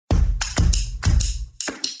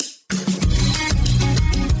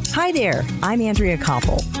Hi there, I'm Andrea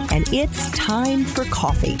Koppel, and it's time for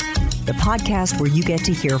coffee, the podcast where you get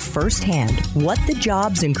to hear firsthand what the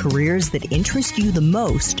jobs and careers that interest you the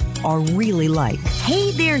most are really like.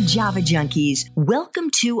 Hey there, Java Junkies.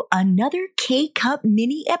 Welcome to another K-Cup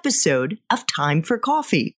mini episode of Time for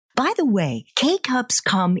Coffee. By the way, K-Cups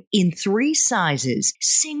come in 3 sizes,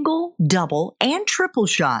 single, double, and triple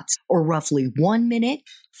shots, or roughly 1 minute,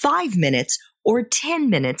 5 minutes, or 10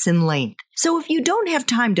 minutes in length. So if you don't have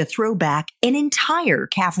time to throw back an entire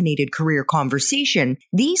caffeinated career conversation,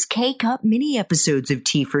 these K-Cup mini episodes of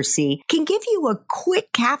T4C can give you a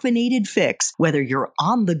quick caffeinated fix, whether you're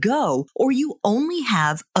on the go or you only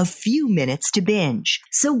have a few minutes to binge.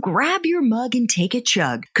 So grab your mug and take a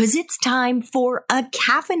chug, because it's time for a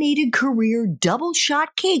caffeinated career double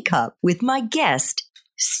shot K-Cup with my guest,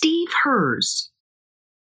 Steve Herz.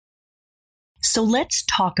 So let's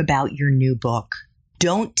talk about your new book.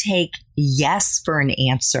 Don't take yes for an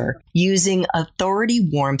answer. Using authority,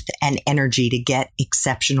 warmth, and energy to get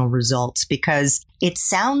exceptional results. Because it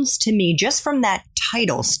sounds to me, just from that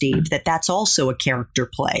title, Steve, that that's also a character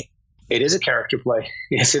play. It is a character play.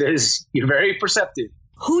 Yes, it is. You're very perceptive.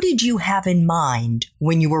 Who did you have in mind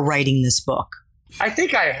when you were writing this book? I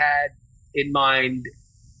think I had in mind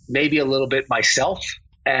maybe a little bit myself,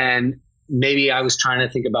 and maybe I was trying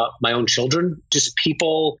to think about my own children, just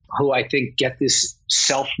people who I think get this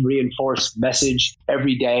self-reinforced message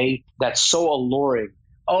every day that's so alluring.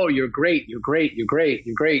 Oh, you're great, you're great, you're great,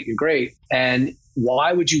 you're great, you're great. And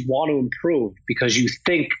why would you want to improve? Because you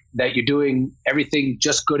think that you're doing everything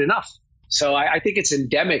just good enough. So I think it's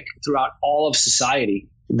endemic throughout all of society.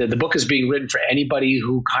 The book is being written for anybody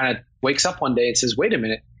who kind of wakes up one day and says, wait a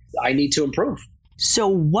minute, I need to improve. So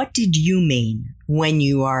what did you mean when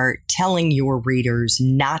you are telling your readers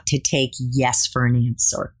not to take yes for an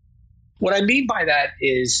answer? What I mean by that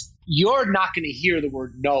is you're not going to hear the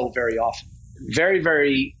word no very often. Very,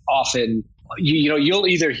 very often, you'll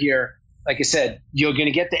either hear, like I said, you're going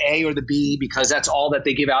to get the A or the B because that's all that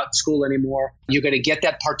they give out in school anymore. You're going to get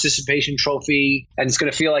that participation trophy and it's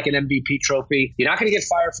going to feel like an MVP trophy. You're not going to get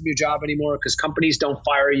fired from your job anymore because companies don't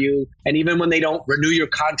fire you. And even when they don't renew your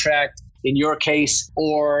contract, in your case,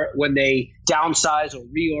 or when they downsize or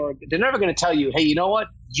reorg, they're never going to tell you, hey, you know what?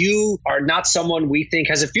 You are not someone we think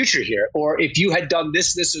has a future here. Or if you had done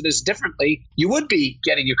this, or this differently, you would be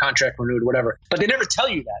getting your contract renewed or whatever. But they never tell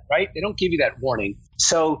you that, right? They don't give you that warning.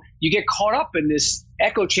 So you get caught up in this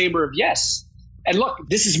echo chamber of yes. And look,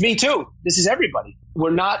 this is me too. This is everybody.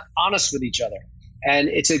 We're not honest with each other. And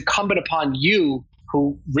it's incumbent upon you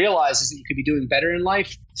who realizes that you could be doing better in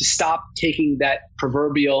life to stop taking that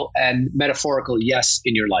proverbial and metaphorical yes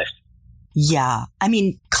in your life. Yeah. I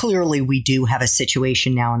mean, clearly we do have a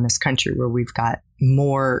situation now in this country where we've got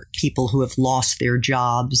more people who have lost their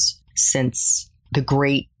jobs since the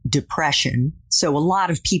Great Depression. So a lot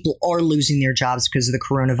of people are losing their jobs because of the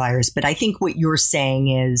coronavirus. But I think what you're saying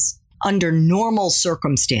is under normal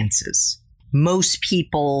circumstances, most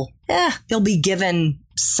people, they'll be given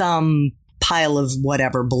some pile of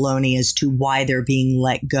whatever baloney as to why they're being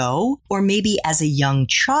let go. Or maybe as a young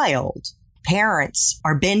child, parents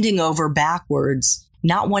are bending over backwards,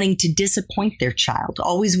 not wanting to disappoint their child,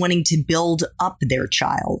 always wanting to build up their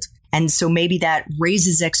child. And so maybe that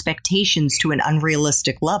raises expectations to an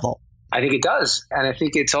unrealistic level. I think it does. And I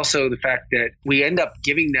think it's also the fact that we end up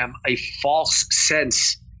giving them a false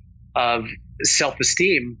sense of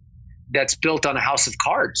self-esteem that's built on a house of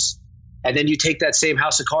cards. And then you take that same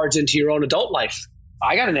house of cards into your own adult life.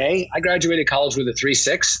 I got an A. I graduated college with a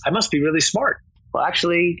 3.6. I must be really smart. Well,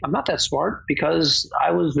 actually, I'm not that smart because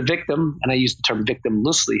I was the victim, and I use the term victim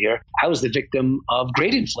loosely here. I was the victim of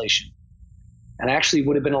grade inflation. And I actually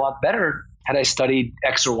would have been a lot better had I studied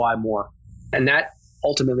X or Y more. And that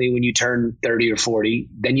ultimately, when you turn 30 or 40,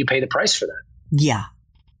 then you pay the price for that. Yeah.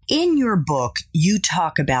 In your book, you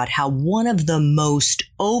talk about how one of the most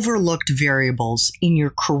overlooked variables in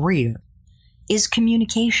your career is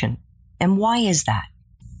communication. And why is that?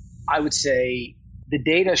 I would say the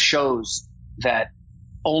data shows that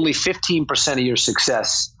only 15% of your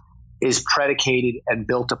success is predicated and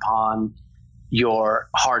built upon your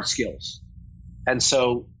hard skills. And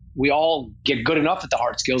so we all get good enough at the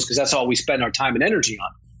hard skills because that's all we spend our time and energy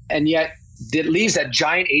on. And yet it leaves that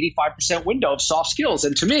giant 85% window of soft skills.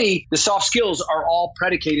 And to me, the soft skills are all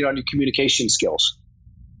predicated on your communication skills.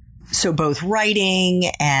 So both writing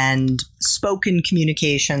and spoken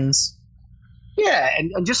communications. Yeah.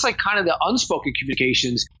 And just like kind of the unspoken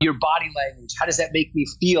communications, your body language, how does that make me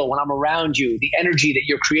feel when I'm around you? The energy that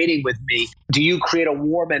you're creating with me. Do you create a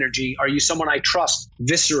warm energy? Are you someone I trust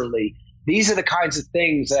viscerally? These are the kinds of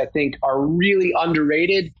things that I think are really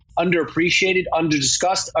underrated underappreciated,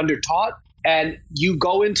 underdiscussed, undertaught. And you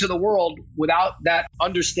go into the world without that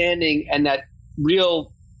understanding and that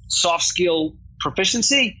real soft skill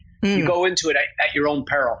proficiency. You go into it at your own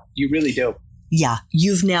peril. You really do. Yeah.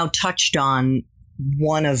 You've now touched on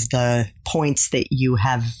one of the points that you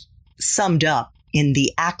have summed up in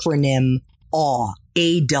the acronym AWE,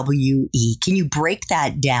 AWE. Can you break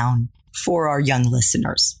that down for our young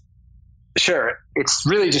listeners? Sure. It's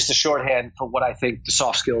really just a shorthand for what I think the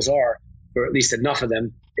soft skills are, or at least enough of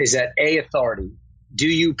them, is that A, authority. Do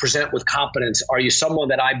you present with competence? Are you someone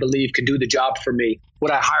that I believe can do the job for me? Would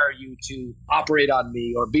I hire you to operate on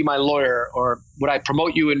me or be my lawyer? Or would I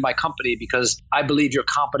promote you in my company because I believe you're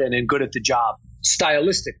competent and good at the job?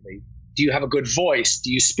 Stylistically, do you have a good voice?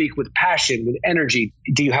 Do you speak with passion, with energy?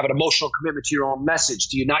 Do you have an emotional commitment to your own message?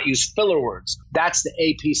 Do you not use filler words? That's the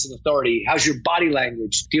A piece of authority. How's your body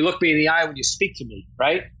language? Do you look me in the eye when you speak to me,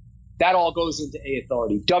 right? That all goes into A,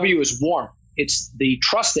 authority. W is warmth. It's the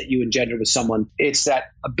trust that you engender with someone. It's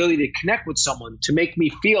that ability to connect with someone to make me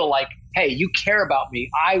feel like, hey, you care about me.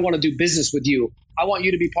 I want to do business with you. I want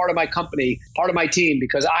you to be part of my company, part of my team,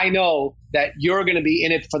 because I know that you're going to be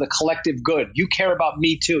in it for the collective good. You care about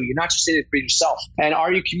me too. You're not just in it for yourself. And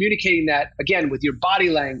are you communicating that, again, with your body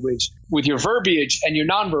language, with your verbiage and your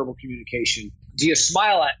nonverbal communication? Do you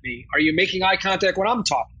smile at me? Are you making eye contact when I'm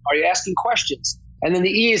talking? Are you asking questions? And then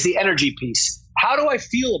the E is the energy piece. How do I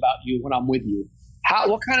feel about you when I'm with you?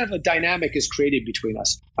 What kind of a dynamic is created between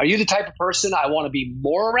us? Are you the type of person I want to be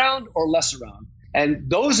more around or less around? And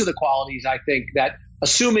those are the qualities, I think, that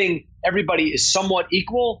assuming everybody is somewhat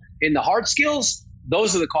equal in the hard skills,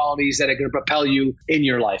 those are the qualities that are going to propel you in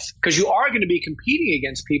your life. Because you are going to be competing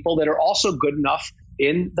against people that are also good enough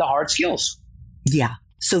in the hard skills. Yeah.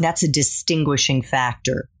 So that's a distinguishing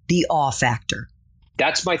factor, the awe factor.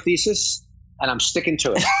 That's my thesis, and I'm sticking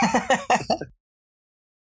to it.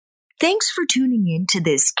 Thanks for tuning in to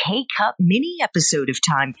this K-Cup mini episode of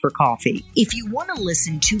Time for Coffee. If you want to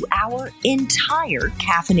listen to our entire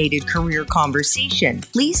caffeinated career conversation,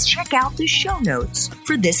 please check out the show notes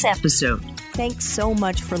for this episode. Thanks so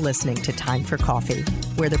much for listening to Time for Coffee,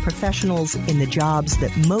 where the professionals in the jobs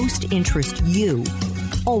that most interest you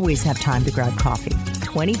always have time to grab coffee,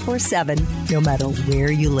 24/7, no matter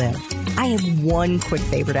where you live. I have one quick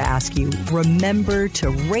favor to ask you. Remember to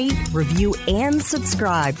rate, review, and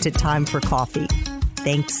subscribe to Time for Coffee.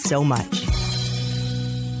 Thanks so much.